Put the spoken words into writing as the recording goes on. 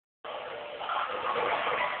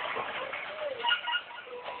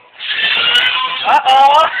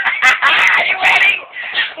Uh-oh. You ready?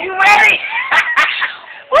 You ready?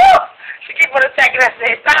 Woo! She keep on attacking us.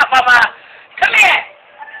 Say, stop, Mama. Come here.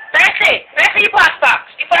 That's it. That's your box box.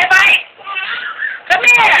 You play right? Come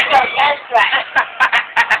here. That's right.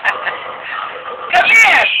 Come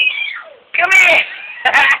here. Come here.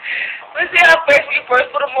 Let's see her face when you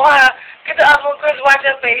first put them on. Get the other one, Chris. Watch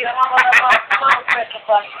her face. Come on,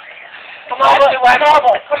 Christopher. Come over.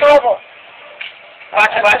 Come over.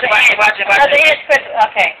 Watch it. Another inch, Christopher.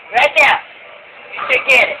 Okay, right there. You should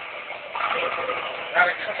get it.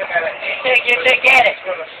 You should get it. It's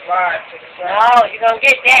gonna slide to the side. No, you're gonna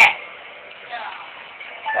get that.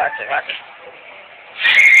 Watch it.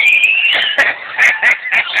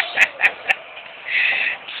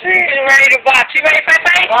 She's ready to box. You ready,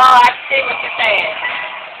 Pepe? Oh, I see what you're saying.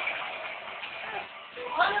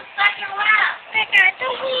 On the second round, I got the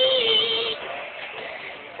weed.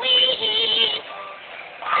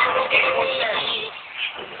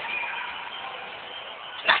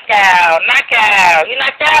 Knockout. You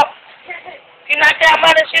knocked out? You knocked out,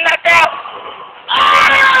 mother? She knocked out?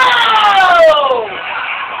 Oh!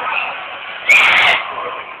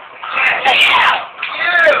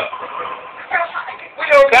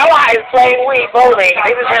 Girl, I is playing Wii bowling.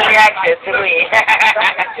 This is her reaction to Wii.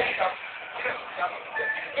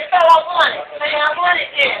 That's all I wanted. Man, I wanted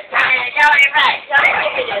this. Man, y'all ain't right. Y'all ain't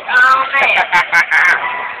give me this. Oh, man.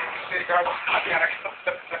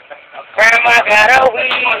 Grandma got a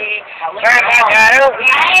Wii. Grandma got a Wii.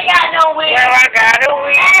 I ain't got no weed. Grandma got a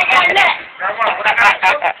Wii. I ain't got nothing.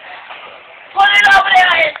 Put it over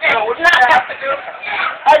there and say, oh, my God.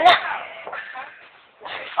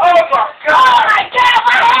 Oh, my God,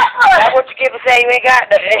 what happened? That's what you get for saying you ain't got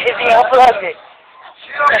nothing. He unplugged it.